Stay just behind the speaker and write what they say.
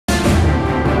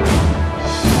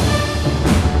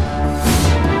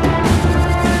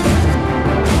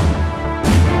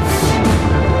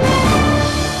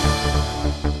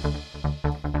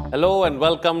Hello and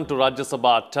welcome to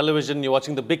Allahabad Television. You're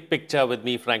watching The Big Picture with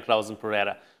me, Frank Rausen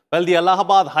Pereira. Well, the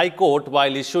Allahabad High Court,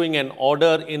 while issuing an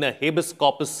order in a habeas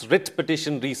corpus writ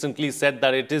petition recently, said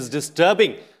that it is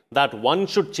disturbing that one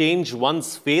should change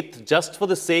one's faith just for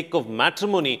the sake of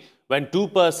matrimony when two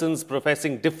persons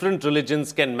professing different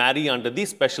religions can marry under the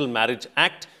Special Marriage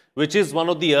Act, which is one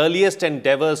of the earliest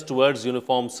endeavours towards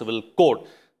uniform civil code.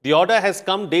 The order has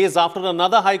come days after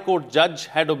another High Court judge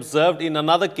had observed in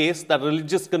another case that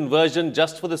religious conversion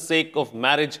just for the sake of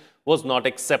marriage was not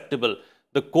acceptable.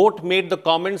 The court made the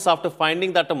comments after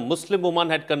finding that a Muslim woman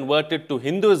had converted to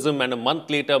Hinduism and a month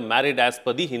later married as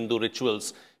per the Hindu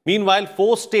rituals. Meanwhile,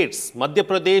 4 states, Madhya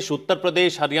Pradesh, Uttar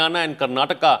Pradesh, Haryana and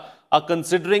Karnataka, are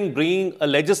considering bringing a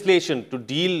legislation to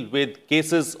deal with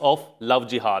cases of love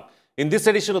jihad. In this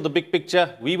edition of The Big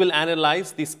Picture, we will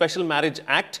analyze the Special Marriage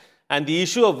Act and the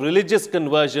issue of religious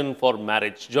conversion for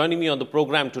marriage. Joining me on the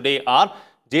program today are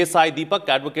Deepak,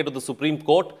 Advocate of the Supreme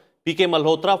Court, P.K.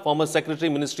 Malhotra, former Secretary,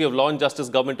 Ministry of Law and Justice,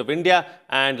 Government of India,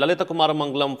 and Lalita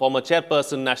Kumaramangalam, former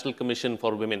Chairperson, National Commission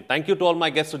for Women. Thank you to all my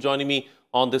guests for joining me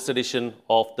on this edition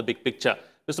of The Big Picture.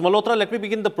 Mr. Malhotra, let me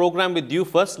begin the program with you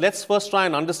first. Let's first try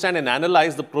and understand and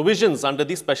analyze the provisions under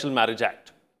the Special Marriage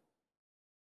Act.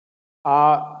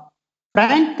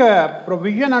 Frank,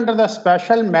 provision under the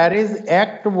Special Marriage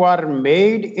Act were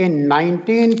made in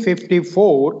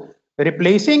 1954,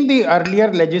 replacing the earlier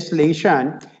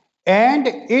legislation, and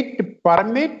it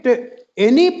permit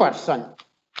any person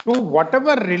to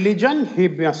whatever religion he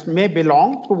may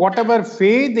belong, to whatever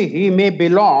faith he may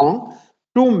belong,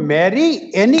 to marry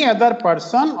any other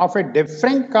person of a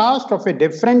different caste, of a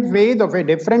different faith, of a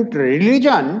different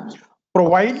religion,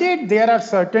 provided there are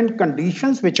certain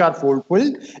conditions which are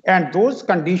fulfilled, and those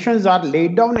conditions are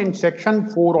laid down in Section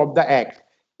 4 of the Act.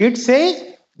 It says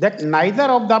that neither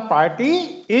of the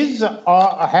party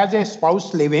has a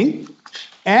spouse living,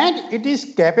 and it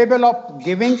is capable of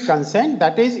giving consent.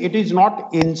 That is, it is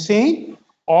not insane,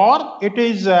 or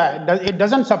it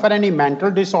doesn't suffer any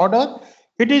mental disorder.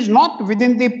 It is not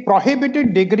within the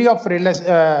prohibited degree of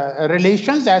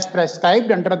relations as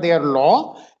prescribed under their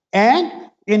law, and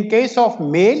in case of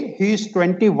male, he is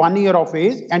 21 years of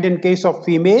age, and in case of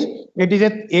female, it is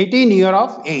at 18 years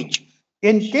of age.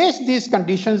 In case these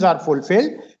conditions are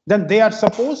fulfilled, then they are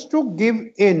supposed to give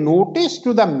a notice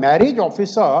to the marriage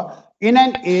officer in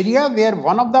an area where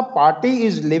one of the party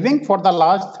is living for the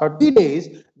last 30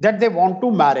 days that they want to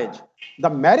marriage.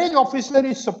 The marriage officer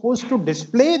is supposed to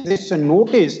display this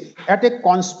notice at a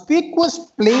conspicuous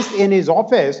place in his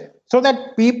office so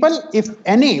that people,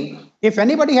 if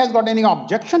anybody has got any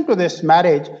objection to this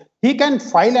marriage, he can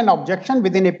file an objection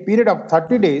within a period of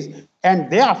 30 days.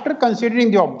 And thereafter,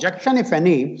 considering the objection, if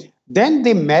any, then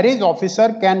the marriage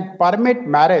officer can permit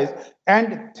marriage,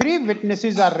 and 3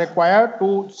 witnesses are required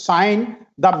to sign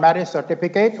the marriage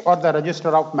certificate or the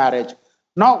register of marriage.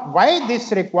 Now, why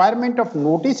this requirement of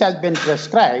notice has been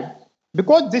prescribed?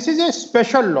 Because this is a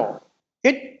special law.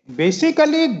 It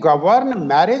basically governs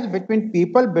marriage between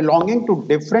people belonging to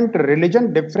different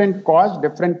religion, different cause,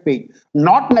 different faith.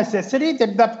 Not necessary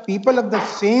that the people of the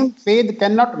same faith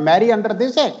cannot marry under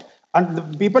this act. And the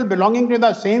people belonging to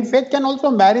the same faith can also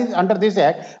marry under this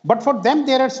act. But for them,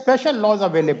 there are special laws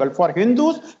available. For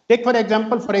Hindus, take for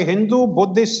example, for a Hindu,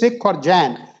 Buddhist, Sikh or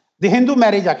Jain, the Hindu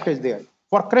Marriage Act is there.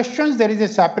 For Christians, there is a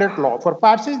separate law. For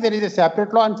Parsis, there is a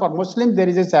separate law. And for Muslims, there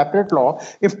is a separate law.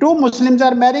 If 2 Muslims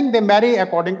are marrying, they marry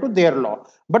according to their law.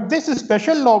 But this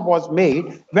special law was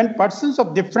made when persons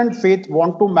of different faith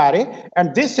want to marry.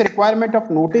 And this requirement of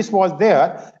notice was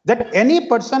there that any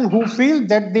person who feels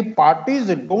that the parties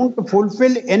don't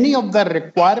fulfill any of the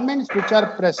requirements which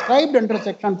are prescribed under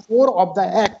Section 4 of the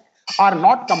Act are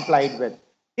not complied with.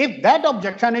 If that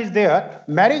objection is there,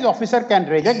 marriage officer can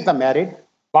reject the marriage.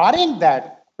 Barring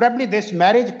that, probably this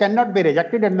marriage cannot be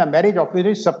rejected, and the marriage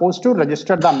officer is supposed to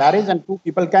register the marriage, and 2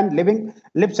 people can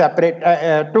live separate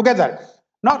together.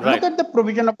 Now, Look at the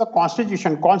provision of the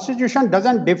Constitution. Constitution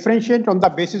doesn't differentiate on the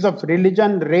basis of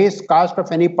religion, race, caste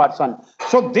of any person.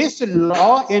 So this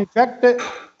law, in fact,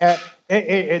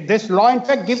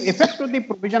 gives effect to the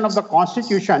provision of the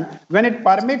Constitution when it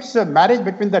permits marriage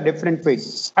between the different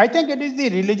faiths. I think it is the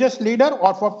religious leader,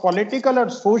 or for political or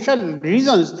social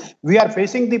reasons, we are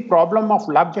facing the problem of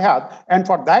love jihad. And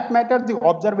for that matter, the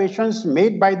observations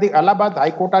made by the Allahabad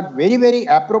High Court are very, very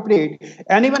appropriate.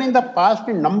 And even in the past,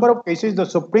 in number of cases, the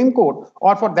Supreme Court,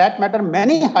 or for that matter,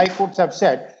 many high courts have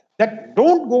said that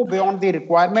don't go beyond the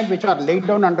requirement which are laid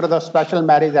down under the Special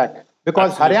Marriage Act.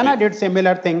 Because Haryana did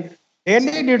similar thing.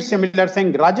 Delhi did similar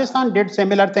thing, Rajasthan did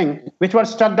similar thing, which were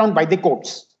struck down by the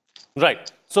courts.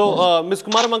 Right. So, Ms.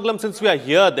 Kumaramangalam, since we are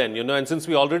here then, and since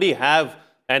we already have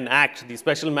an act, the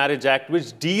Special Marriage Act,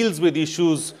 which deals with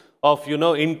issues of,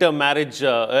 intermarriage,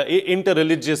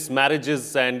 interreligious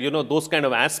marriages and, those kind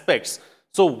of aspects.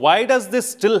 So why does this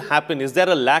still happen? Is there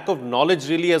a lack of knowledge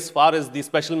really as far as the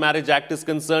Special Marriage Act is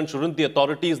concerned? Shouldn't the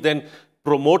authorities then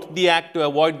promote the act to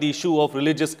avoid the issue of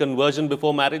religious conversion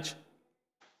before marriage?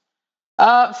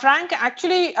 Frank,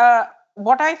 actually,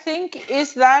 what I think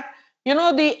is that,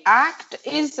 the act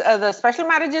is, the Special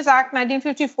Marriages Act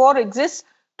 1954 exists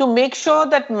to make sure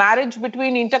that marriage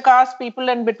between intercaste people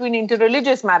and between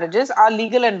interreligious marriages are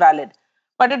legal and valid.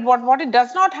 But what it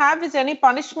does not have is any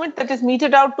punishment that is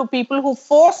meted out to people who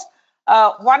force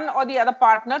one or the other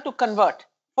partner to convert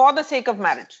for the sake of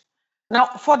marriage. Now,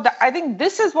 I think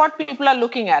this is what people are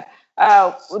looking at.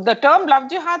 The term love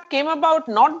jihad came about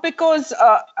not because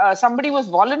somebody was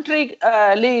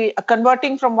voluntarily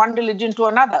converting from one religion to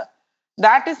another.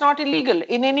 That is not illegal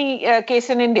in any case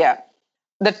in India.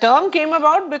 The term came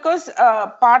about because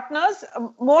partners,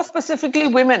 more specifically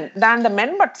women than the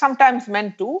men, but sometimes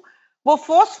men too, were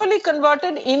forcefully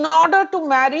converted in order to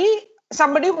marry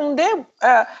somebody whom they,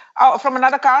 from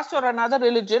another caste or another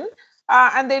religion,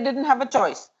 and they didn't have a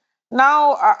choice.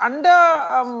 Now,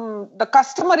 under the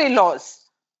customary laws,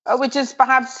 which is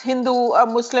perhaps Hindu,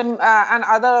 Muslim, and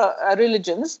other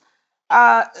religions,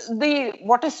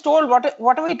 what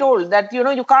are we told? That,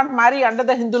 you can't marry under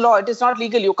the Hindu law. It is not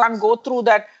legal. You can't go through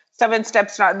that 7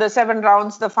 steps, the 7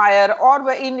 rounds, the fire,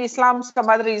 or in Islam, some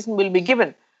other reason will be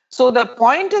given. So the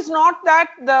point is not that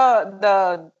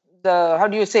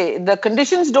the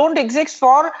conditions don't exist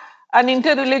for an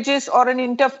interreligious or an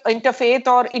interfaith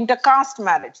or intercaste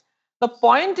marriage. The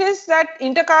point is that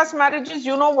intercaste marriages,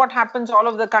 what happens all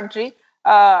over the country.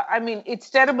 It's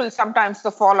terrible sometimes,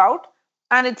 the fallout.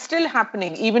 And it's still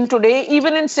happening even today,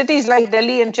 even in cities like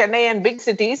Delhi and Chennai and big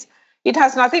cities. It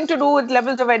has nothing to do with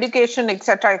levels of education,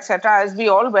 etc., as we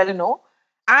all well know.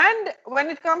 And when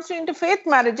it comes to interfaith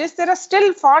marriages, there are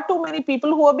still far too many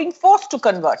people who are being forced to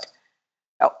convert.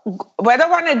 Whether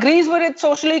one agrees with it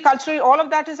socially, culturally, all of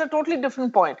that is a totally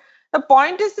different point. The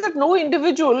point is that no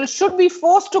individual should be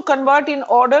forced to convert in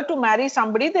order to marry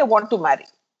somebody they want to marry.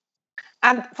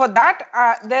 And for that,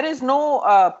 there is no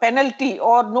penalty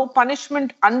or no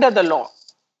punishment under the law.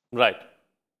 Right.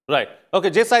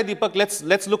 Okay, Jesai, Deepak,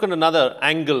 let's look at another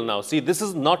angle now. See, this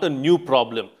is not a new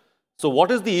problem. So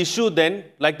what is the issue then,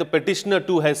 like the petitioner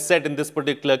too has said in this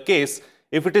particular case,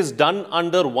 if it is done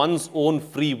under one's own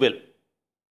free will?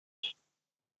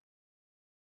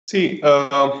 See,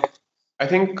 I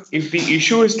think if the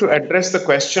issue is to address the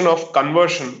question of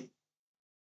conversion,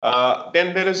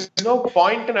 then there is no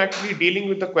point in actually dealing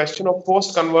with the question of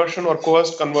forced conversion or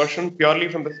coerced conversion purely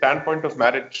from the standpoint of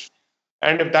marriage.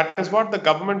 And if that is what the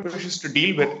government wishes to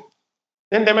deal with,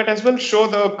 then they might as well show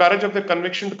the courage of the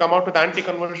conviction to come out with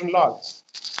anti-conversion laws.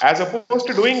 As opposed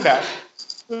to doing that,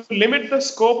 to limit the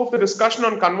scope of the discussion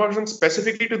on conversion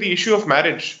specifically to the issue of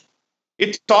marriage,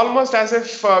 it's almost as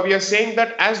if we are saying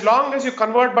that as long as you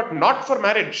convert but not for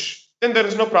marriage, then there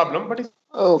is no problem. But if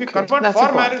you convert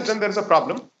for marriage, then there is a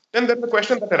problem. Then there's a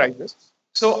question that arises.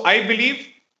 So I believe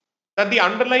that the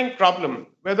underlying problem,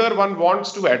 whether one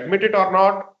wants to admit it or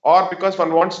not, or because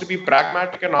one wants to be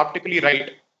pragmatic and optically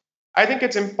right, I think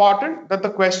it's important that the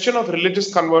question of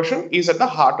religious conversion is at the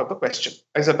heart of the question,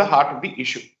 is at the heart of the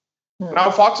issue.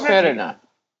 Now, fortunately,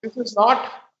 this is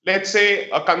not, let's say,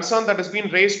 a concern that has been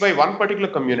raised by one particular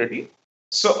community.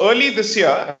 So early this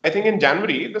year, I think in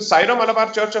January, the Syro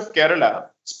Malabar Church of Kerala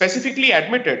specifically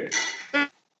admitted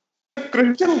that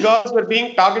Christian girls were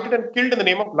being targeted and killed in the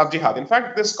name of love jihad. In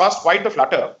fact, this caused quite the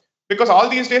flutter because all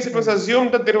these days it was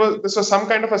assumed that this was some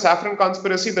kind of a saffron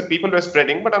conspiracy that people were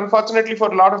spreading. But unfortunately for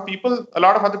a lot of people, a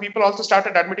lot of other people also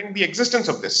started admitting the existence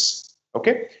of this.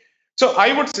 Okay, so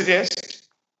I would suggest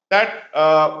that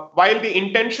while the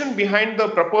intention behind the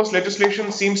proposed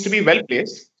legislation seems to be well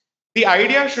placed, the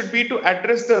idea should be to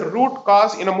address the root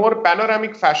cause in a more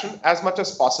panoramic fashion as much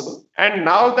as possible. And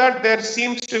now that there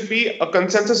seems to be a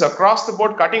consensus across the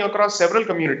board, cutting across several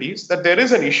communities, that there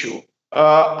is an issue,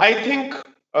 I think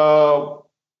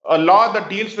a law that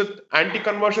deals with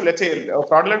anti-conversion, let's say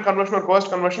fraudulent conversion or coerced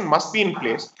conversion, must be in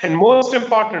place. And most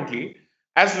importantly,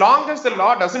 as long as the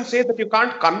law doesn't say that you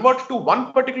can't convert to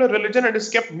one particular religion and is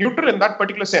kept neutral in that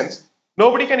particular sense,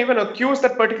 nobody can even accuse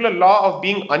that particular law of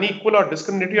being unequal or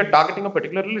discriminatory or targeting a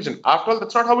particular religion. After all,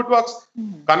 that's not how it works.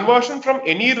 Conversion from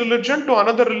any religion to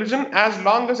another religion, as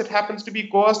long as it happens to be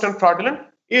coerced and fraudulent,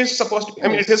 is supposed to,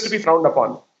 it has to be frowned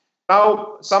upon.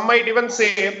 Now, some might even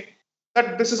say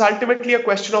that this is ultimately a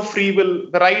question of free will.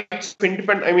 The rights of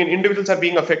individuals are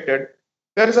being affected.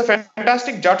 There is a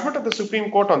fantastic judgment of the Supreme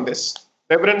Court on this.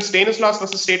 Reverend Stanislaus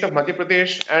versus State of Madhya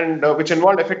Pradesh, and which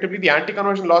involved effectively the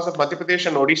anti-conversion laws of Madhya Pradesh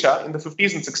and Odisha in the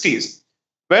 50s and 60s,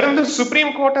 wherein the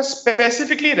Supreme Court has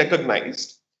specifically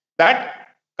recognized that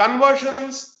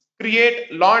conversions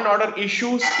create law and order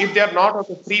issues if they are not of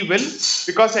the free will,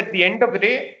 because at the end of the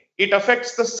day, it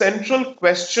affects the central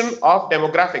question of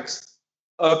demographics.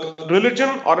 A religion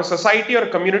or a society or a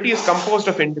community is composed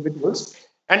of individuals.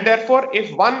 And therefore,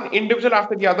 if one individual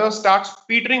after the other starts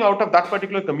petering out of that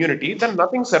particular community, then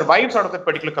nothing survives out of that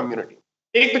particular community.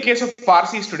 Take the case of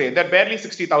Parsis today. They're barely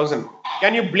 60,000.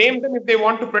 Can you blame them if they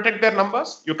want to protect their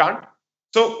numbers? You can't.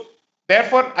 So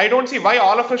therefore, I don't see why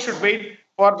all of us should wait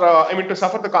for, to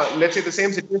suffer let's say the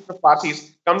same situation of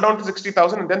Parsis, come down to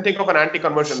 60,000 and then think of an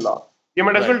anti-conversion law. You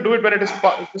might as well do it when it is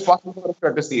possible for us to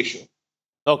address the issue.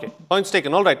 Okay, points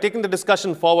taken. All right, taking the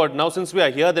discussion forward. Now, since we are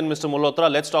here, then Mr.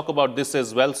 Malhotra, let's talk about this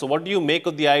as well. So what do you make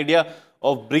of the idea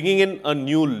of bringing in a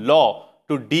new law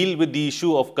to deal with the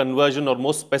issue of conversion, or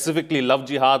more specifically love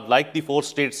jihad, like the 4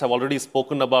 states have already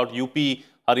spoken about: UP,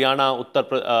 Haryana,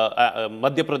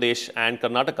 Madhya Pradesh and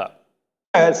Karnataka?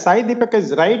 Sai Deepak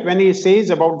is right when he says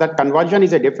about that conversion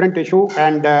is a different issue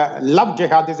and love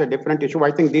jihad is a different issue.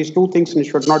 I think these two things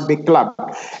should not be clubbed.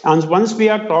 And once we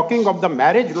are talking of the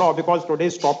marriage law, because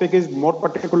today's topic is more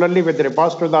particularly with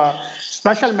regards to the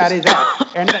Special Marriage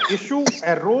Act, and the issue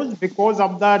arose because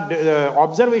of the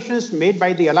observations made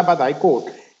by the Allahabad High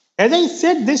Court. As I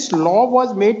said, this law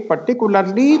was made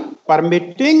particularly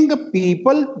permitting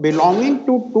people belonging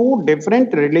to 2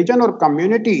 different religion or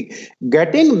community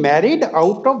getting married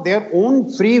out of their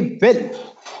own free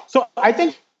will. So I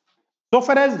think so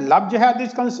far as love jihad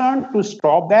is concerned, to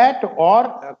stop that,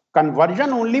 or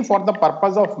conversion only for the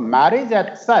purpose of marriage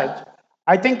as such,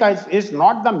 I think is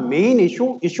not the main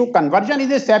issue. Conversion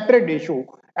is a separate issue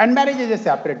and marriage is a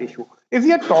separate issue. If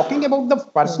we are talking about the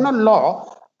personal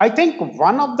law, I think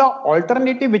one of the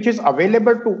alternative which is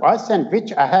available to us and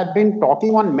which I have been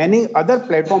talking on many other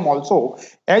platforms also,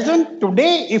 as in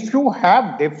today, if you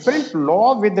have different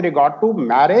law with regard to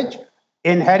marriage,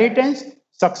 inheritance,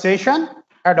 succession,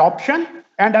 adoption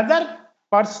and other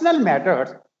personal matters,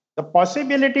 the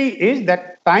possibility is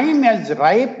that time is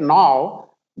ripe now,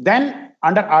 then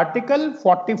under Article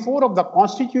 44 of the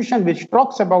Constitution, which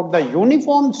talks about the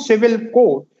Uniform Civil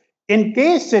Code, in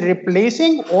case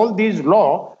replacing all these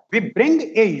laws, we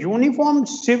bring a uniform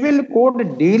civil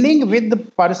code dealing with the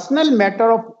personal matter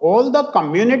of all the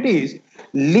communities,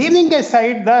 leaving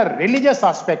aside the religious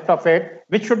aspect of it,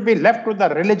 which should be left to the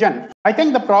religion. I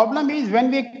think the problem is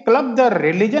when we club the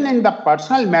religion in the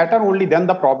personal matter, only then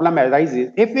the problem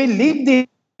arises. If we leave the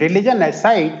religion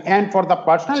aside and for the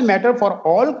personal matter for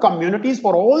all communities,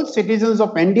 for all citizens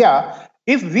of India,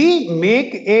 if we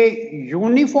make a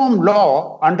uniform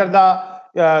law under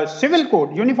the civil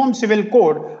code, uniform civil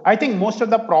code, I think most of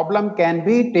the problem can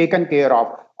be taken care of.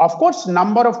 Of course,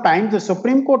 number of times the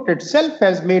Supreme Court itself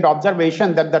has made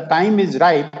observation that the time is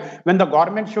ripe when the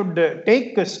government should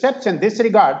take steps in this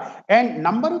regard, and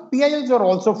number of PILs are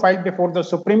also filed before the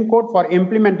Supreme Court for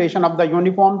implementation of the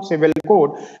Uniform Civil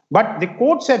Code. But the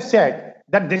courts have said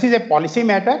that this is a policy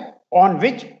matter on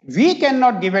which we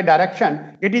cannot give a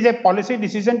direction. It is a policy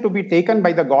decision to be taken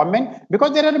by the government,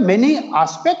 because there are many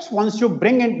aspects once you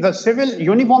bring in the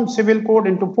uniform civil code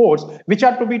into force, which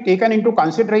are to be taken into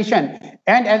consideration.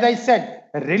 And as I said,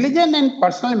 religion and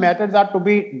personal matters are to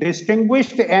be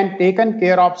distinguished and taken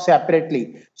care of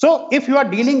separately. So if you are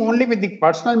dealing only with the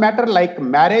personal matter like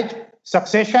marriage,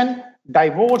 succession,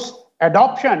 divorce,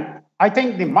 adoption, I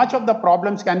think much of the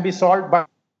problems can be solved by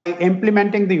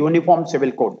implementing the Uniform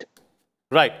Civil Code.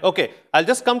 Right. Okay. I'll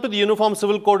just come to the Uniform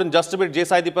Civil Code in just a bit.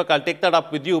 Sai Deepak, I'll take that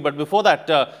up with you. But before that,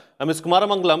 Ms.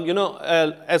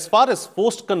 Kumaramangalam, as far as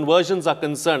forced conversions are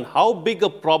concerned, how big a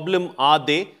problem are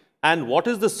they? And what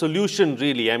is the solution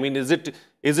really? I mean, is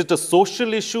it a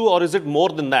social issue or is it more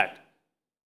than that?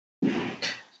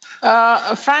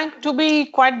 Frank, to be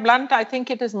quite blunt, I think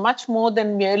it is much more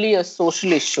than merely a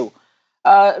social issue.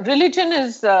 Religion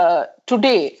is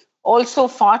today also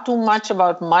far too much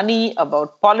about money,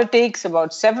 about politics,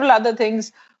 about several other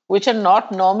things which are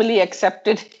not normally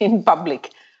accepted in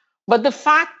public. But the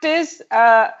fact is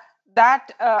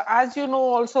that, as you know,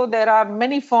 also there are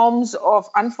many forms of,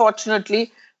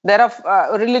 unfortunately,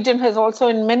 religion has also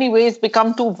in many ways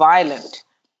become too violent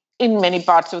in many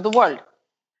parts of the world.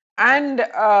 And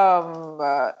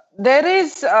there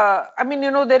is,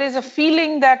 there is a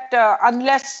feeling that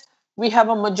unless we have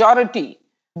a majority,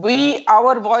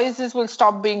 our voices will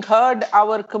stop being heard,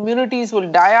 our communities will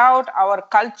die out, our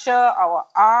culture, our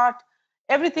art,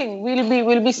 everything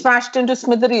will be smashed into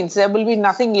smithereens. There will be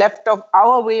nothing left of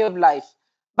our way of life.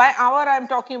 By our, I'm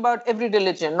talking about every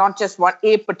religion, not just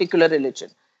a particular religion.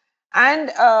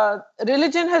 And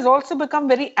religion has also become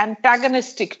very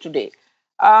antagonistic today.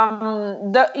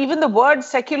 Even the word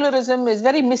secularism is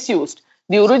very misused.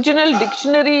 The original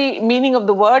dictionary meaning of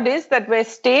the word is that where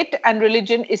state and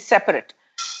religion is separate.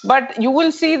 But you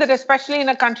will see that especially in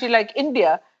a country like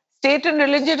India, state and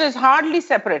religion is hardly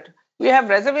separate. We have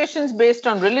reservations based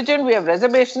on religion, we have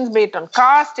reservations based on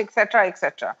caste, etc.,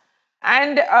 etc.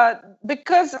 And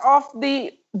because of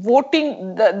the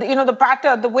voting, the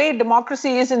pattern, the way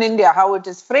democracy is in India, how it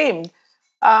is framed,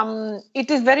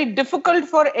 it is very difficult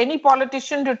for any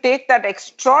politician to take that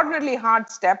extraordinarily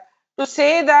hard step to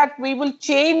say that we will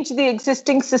change the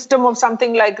existing system of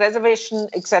something like reservation,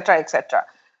 etc., etc.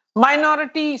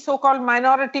 So-called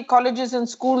minority colleges and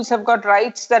schools have got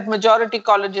rights that majority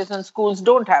colleges and schools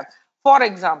don't have, for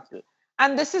example.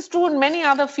 And this is true in many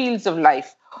other fields of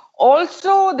life.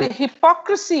 Also, the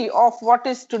hypocrisy of what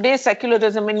is today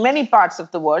secularism in many parts of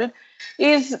the world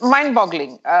is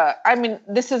mind-boggling. I mean,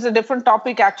 this is a different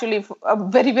topic, actually, a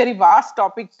very, very vast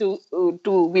topic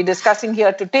to be discussing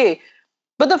here today.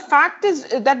 But the fact is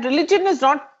that religion is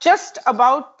not just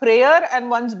about prayer and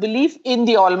one's belief in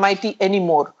the Almighty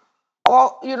anymore.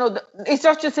 Or, it's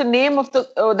not just a name of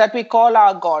that we call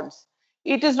our gods.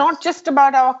 It is not just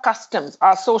about our customs,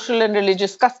 our social and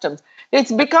religious customs.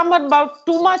 It's become about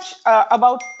too much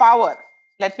about power,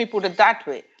 let me put it that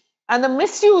way. And the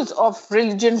misuse of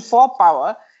religion for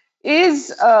power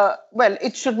is,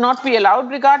 it should not be allowed,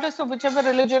 regardless of whichever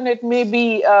religion it may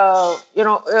be,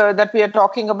 that we are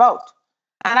talking about.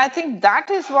 And I think that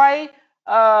is why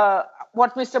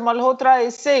what Mr. Malhotra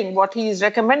is saying, what he is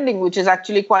recommending, which is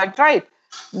actually quite right,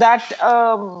 that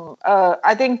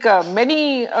I think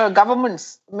many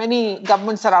governments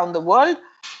around the world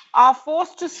are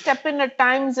forced to step in at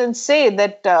times and say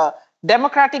that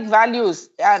democratic values,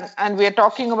 and we are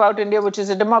talking about India, which is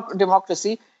a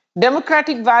democracy,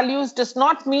 democratic values does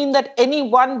not mean that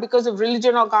anyone, because of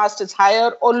religion or caste, is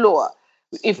higher or lower.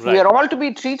 If we are all to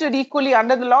be treated equally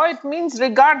under the law, it means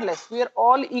regardless, we are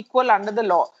all equal under the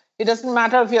law. It doesn't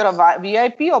matter if you're a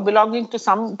VIP or belonging to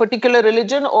some particular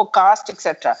religion or caste,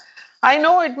 etc. I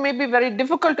know it may be very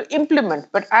difficult to implement,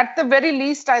 but at the very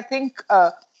least, I think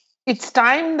it's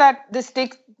time that this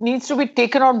needs to be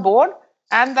taken on board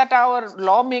and that our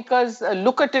lawmakers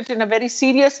look at it in a very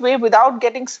serious way without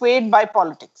getting swayed by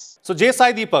politics. So, J.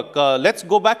 Sai Deepak, let's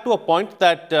go back to a point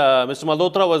that Mr.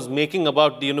 Malhotra was making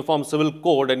about the Uniform Civil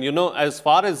Code. And, as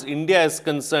far as India is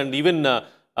concerned, even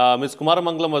Ms.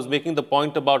 Kumaramangalam was making the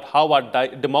point about how our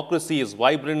democracy is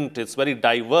vibrant, it's very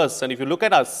diverse. And if you look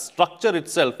at our structure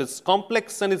itself, it's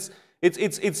complex and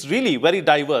it's really very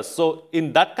diverse. So,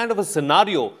 in that kind of a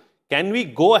scenario, can we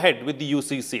go ahead with the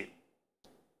UCC?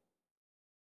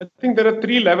 I think there are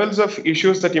three levels of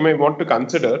issues that you may want to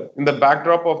consider in the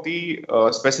backdrop of the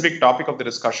specific topic of the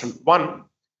discussion. One,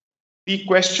 the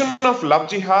question of love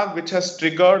jihad, which has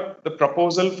triggered the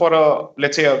proposal for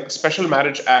let's say a special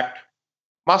marriage act,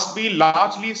 must be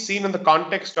largely seen in the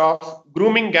context of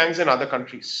grooming gangs in other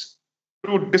countries.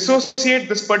 To dissociate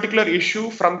this particular issue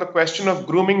from the question of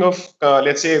grooming of,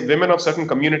 let's say, women of certain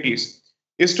communities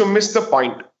is to miss the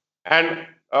point. And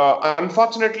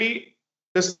unfortunately,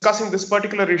 discussing this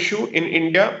particular issue in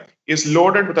India is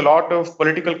loaded with a lot of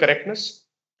political correctness,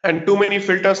 and too many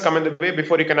filters come in the way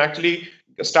before you can actually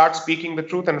start speaking the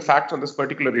truth and facts on this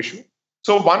particular issue.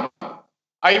 So one,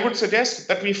 I would suggest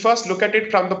that we first look at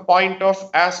it from the point of,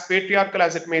 as patriarchal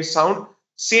as it may sound,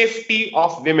 safety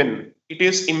of women. It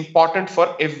is important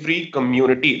for every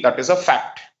community. That is a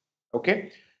fact.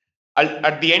 Okay.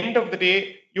 At the end of the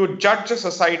day, you judge a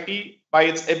society by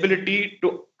its ability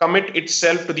to commit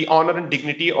itself to the honor and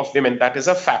dignity of women. That is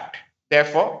a fact.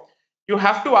 Therefore, you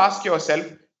have to ask yourself,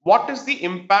 what is the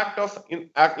impact of,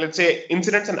 let's say,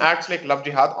 incidents and acts like love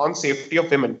jihad on safety of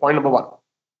women? Point number one.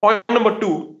 Point number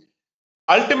two,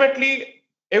 ultimately,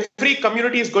 every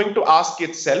community is going to ask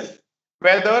itself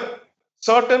whether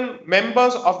certain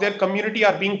members of their community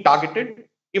are being targeted.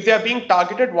 If they are being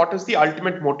targeted, what is the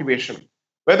ultimate motivation?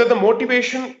 Whether the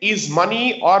motivation is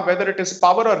money or whether it is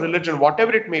power or religion,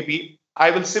 whatever it may be, I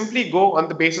will simply go on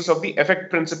the basis of the effect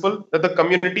principle that the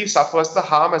community suffers the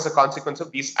harm as a consequence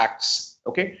of these acts.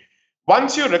 Okay.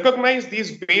 Once you recognize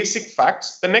these basic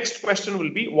facts, the next question will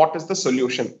be, what is the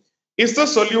solution? Is the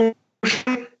solution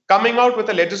coming out with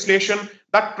a legislation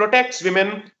that protects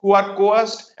women who are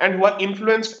coerced and who are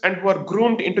influenced and who are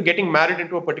groomed into getting married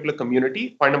into a particular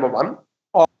community? Point number one.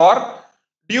 Or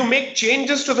do you make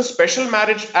changes to the Special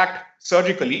Marriage Act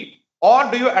surgically? Or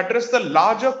do you address the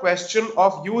larger question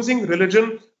of using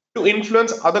religion to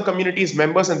influence other communities'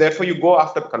 members and therefore you go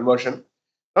after conversion?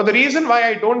 Now, the reason why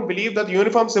I don't believe that the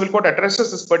Uniform Civil Code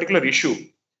addresses this particular issue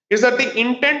is that the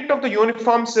intent of the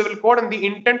Uniform Civil Code and the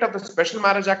intent of the Special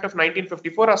Marriage Act of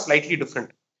 1954 are slightly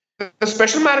different. The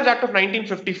Special Marriage Act of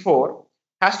 1954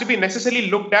 has to be necessarily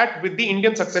looked at with the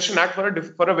Indian Succession Act for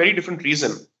a very different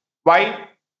reason. Why?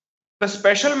 The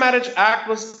Special Marriage Act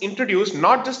was introduced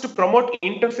not just to promote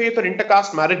interfaith or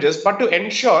intercaste marriages, but to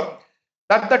ensure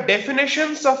that the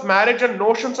definitions of marriage and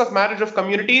notions of marriage of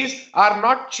communities are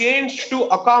not changed to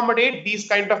accommodate these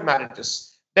kind of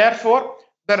marriages. Therefore,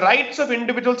 the rights of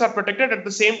individuals are protected. At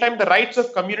the same time, the rights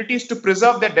of communities to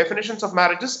preserve their definitions of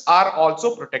marriages are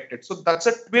also protected. So that's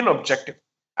a twin objective.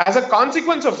 As a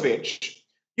consequence of which,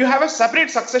 you have a separate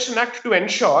succession act to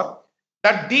ensure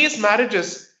that these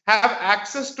marriages have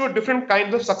access to different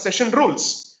kinds of succession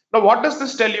rules. Now, what does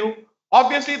this tell you?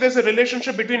 Obviously, there's a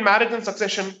relationship between marriage and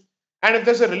succession. And if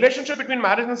there's a relationship between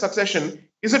marriage and succession,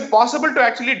 is it possible to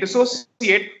actually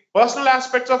dissociate personal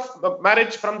aspects of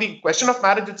marriage from the question of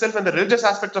marriage itself and the religious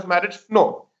aspects of marriage?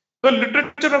 No. The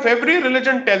literature of every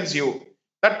religion tells you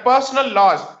that personal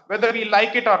laws, whether we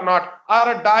like it or not,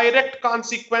 are a direct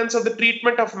consequence of the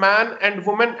treatment of man and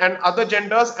woman and other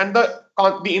genders and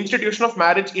the institution of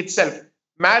marriage itself.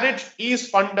 Marriage is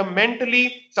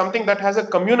fundamentally something that has a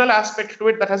communal aspect to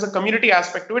it, that has a community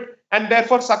aspect to it, and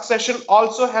therefore succession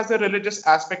also has a religious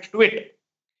aspect to it.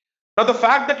 Now, the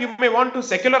fact that you may want to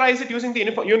secularize it using the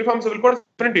Uniform Civil Code is a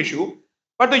different issue,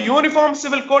 but the Uniform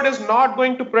Civil Code is not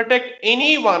going to protect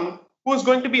anyone who is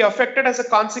going to be affected as a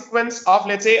consequence of,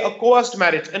 let's say, a coerced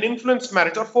marriage, an influenced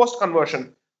marriage, or forced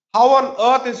conversion. How on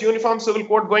earth is Uniform Civil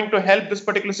Code going to help this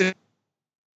particular situation?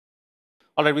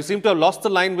 All right, we seem to have lost the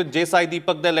line with J. Sai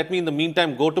Deepak there. Let me in the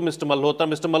meantime go to Mr. Malhotra.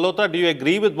 Mr. Malhotra, do you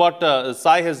agree with what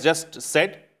Sai has just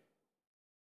said?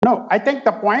 No, I think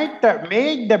the point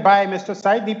made by Mr.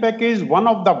 Sai Deepak is one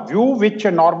of the view which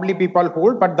normally people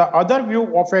hold, but the other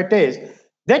view of it is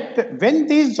that when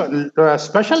this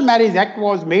Special Marriage Act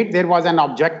was made, there was an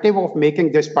objective of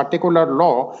making this particular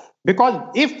law, because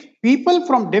if people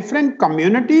from different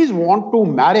communities want to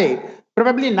marry,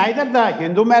 probably neither the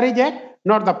Hindu Marriage Act,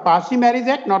 nor the Parsi Marriage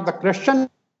Act, nor the Christian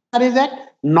Marriage Act,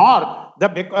 nor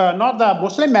the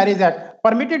Muslim Marriage Act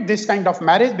permitted this kind of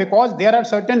marriage, because there are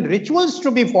certain rituals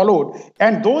to be followed,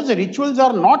 and those rituals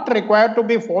are not required to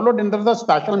be followed under the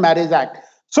Special Marriage Act.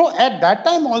 So at that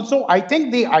time also, I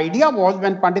think the idea was,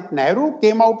 when Pandit Nehru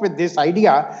came out with this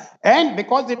idea, and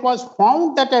because it was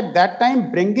found that at that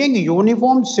time bringing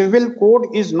Uniform Civil Code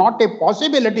is not a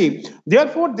possibility,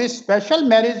 therefore this Special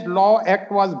Marriage Law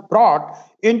Act was brought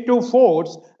into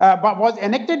force, but was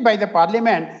enacted by the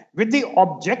Parliament with the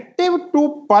objective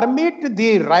to permit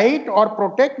the right or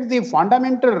protect the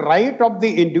fundamental right of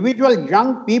the individual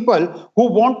young people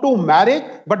who want to marry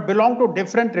but belong to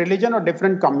different religion or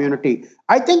different community.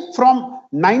 I think from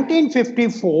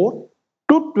 1954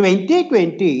 to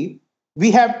 2020,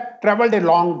 we have traveled a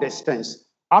long distance.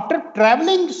 After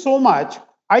traveling so much,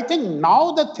 I think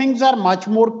now the things are much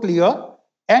more clear,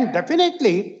 and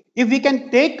definitely if we can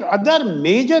take other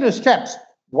major steps,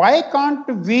 why can't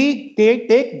we take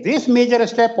this major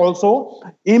step also,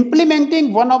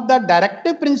 implementing one of the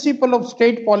directive principle of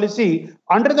state policy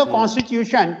under the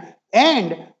Constitution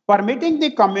and permitting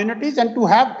the communities, and to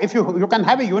have, if you can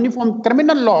have a uniform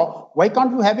criminal law, why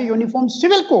can't you have a uniform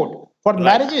civil code for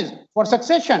marriages, for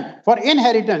succession, for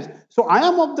inheritance? So I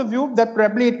am of the view that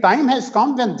probably time has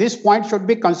come when this point should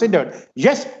be considered.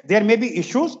 Yes, there may be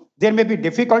issues, there may be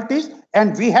difficulties,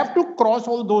 and we have to cross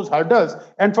all those hurdles.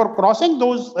 And for crossing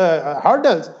those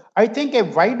hurdles, I think a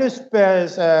wide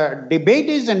debate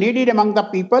is needed among the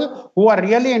people who are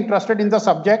really interested in the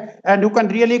subject and who can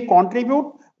really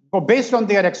contribute based on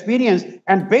their experience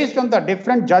and based on the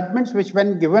different judgments which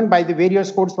were given by the various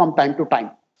courts from time to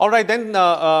time. All right, then,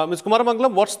 Ms.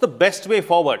 Kumaramangalam, what's the best way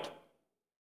forward?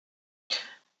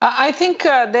 I think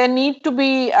there need to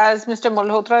be, as Mr.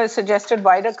 Malhotra has suggested,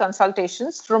 wider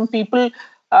consultations from people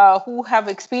who have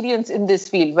experience in this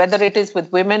field, whether it is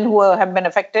with women who have been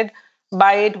affected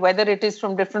by it, whether it is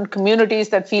from different communities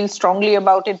that feel strongly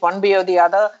about it one way or the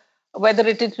other, whether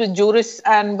it is with jurists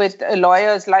and with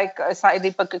lawyers like Sai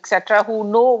Deepak, etc., who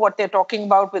know what they're talking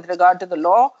about with regard to the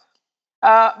law.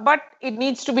 But it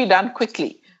needs to be done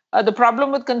quickly. The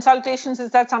problem with consultations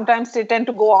is that sometimes they tend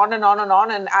to go on and on and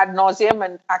on and ad nauseum,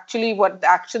 and actually what the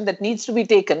action that needs to be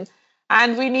taken.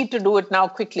 And we need to do it now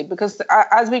quickly, because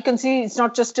as we can see, it's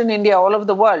not just in India, all over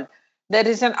the world. There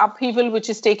is an upheaval which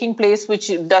is taking place, which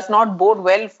does not bode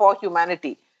well for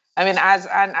humanity. I mean,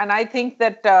 and I think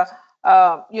that,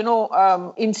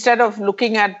 instead of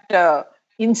looking at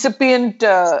incipient,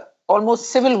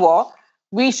 almost civil war,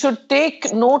 we should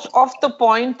take note of the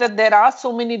point that there are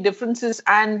so many differences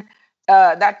and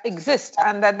that exist,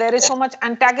 and that there is so much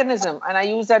antagonism, and I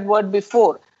used that word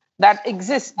before, that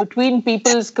exists between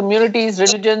peoples, communities,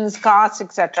 religions, castes,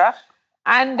 etc.,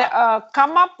 and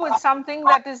come up with something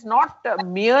that is not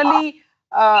merely,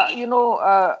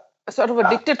 sort of a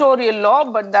dictatorial law,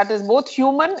 but that is both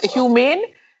humane,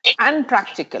 and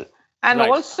practical, and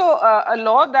also a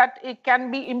law that it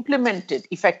can be implemented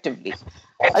effectively.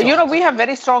 We have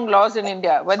very strong laws in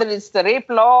India, whether it's the rape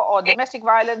law or domestic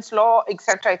violence law,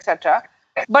 etc., etc.,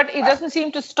 but it doesn't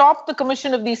seem to stop the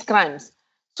commission of these crimes.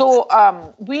 So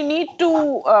we need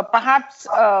to perhaps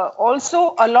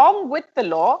also, along with the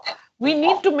law, we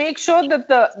need to make sure that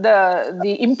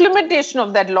the implementation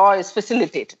of that law is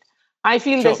facilitated. I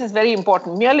feel this is very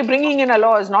important. Merely bringing in a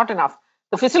law is not enough.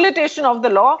 The facilitation of the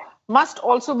law must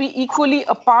also be equally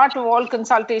a part of all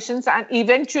consultations, and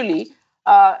eventually,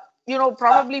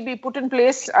 probably be put in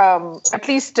place at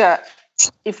least,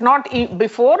 if not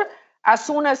before, as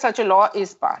soon as such a law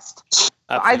is passed.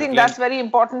 I think that's very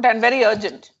important and very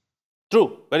urgent.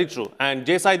 True, very true. And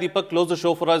Deepak, close the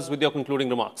show for us with your concluding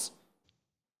remarks.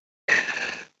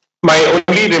 My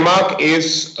only remark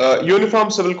is uniform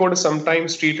civil code is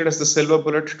sometimes treated as the silver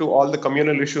bullet to all the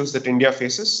communal issues that India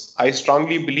faces. I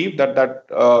strongly believe that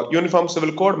uniform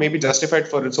civil code may be justified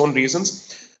for its own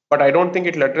reasons, but I don't think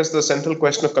it will address the central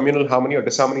question of communal harmony or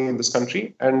disharmony in this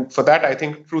country. And for that, I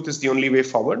think truth is the only way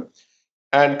forward.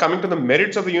 And coming to the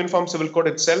merits of the uniform civil code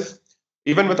itself,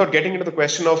 even without getting into the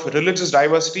question of religious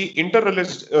diversity,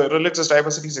 religious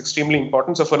diversity is extremely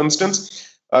important. So for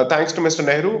instance, thanks to Mr.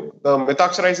 Nehru, the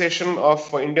mythaksharization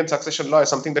of Indian succession law is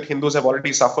something that Hindus have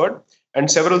already suffered, and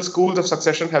several schools of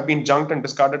succession have been junked and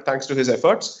discarded thanks to his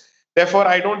efforts. Therefore,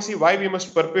 I don't see why we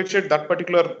must perpetuate that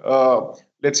particular,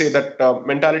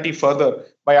 mentality further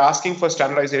by asking for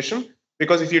standardization,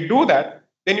 because if you do that,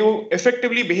 then you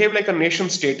effectively behave like a nation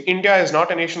state. India is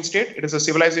not a nation state. It is a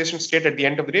civilization state at the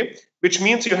end of the day, which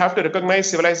means you have to recognize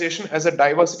civilization as a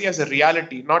diversity, as a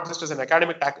reality, not just as an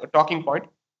academic talking point,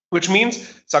 which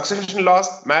means succession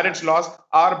laws, marriage laws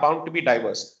are bound to be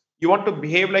diverse. You want to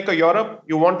behave like a Europe,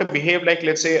 you want to behave like,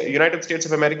 let's say, United States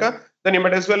of America, then you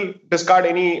might as well discard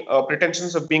any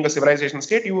pretensions of being a civilization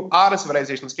state. You are a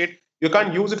civilization state. You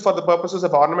can't use it for the purposes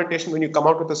of ornamentation when you come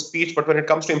out with a speech, but when it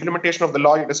comes to implementation of the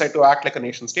law, you decide to act like a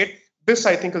nation state. This,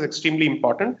 I think, is extremely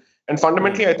important. And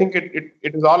fundamentally, I think it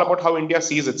is all about how India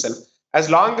sees itself. As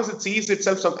long as it sees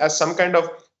itself as some kind of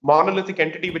monolithic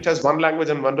entity which has one language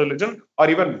and one religion, or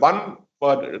even one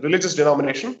religious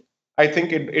denomination, I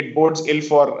think it bodes ill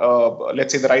for,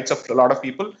 let's say, the rights of a lot of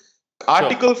people.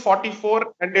 Article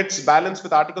 44 and its balance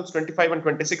with Articles 25 and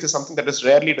 26 is something that is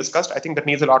rarely discussed. I think that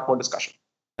needs a lot more discussion.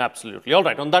 Absolutely. All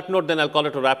right. On that note, then I'll call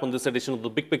it a wrap on this edition of The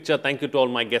Big Picture. Thank you to all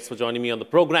my guests for joining me on the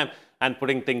program and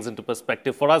putting things into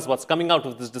perspective for us. What's coming out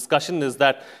of this discussion is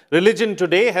that religion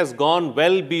today has gone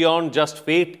well beyond just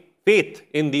faith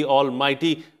in the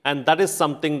Almighty, and that is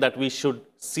something that we should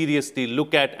seriously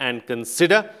look at and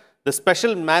consider. The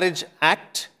Special Marriage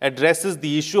Act addresses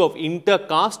the issue of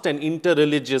inter-caste and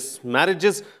inter-religious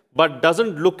marriages, but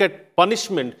doesn't look at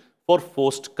punishment for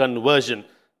forced conversion.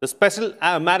 The Special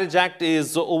Marriage Act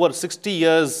is over 60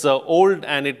 years old,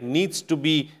 and it needs to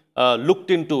be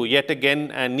looked into yet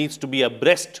again and needs to be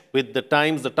abreast with the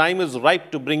times. The time is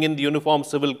ripe to bring in the Uniform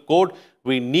Civil Code.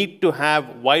 We need to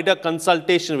have wider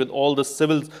consultation with all the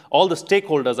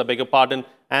stakeholders, I beg your pardon,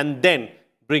 and then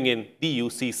bring in the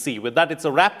UCC. With that, it's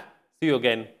a wrap. See you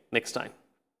again next time.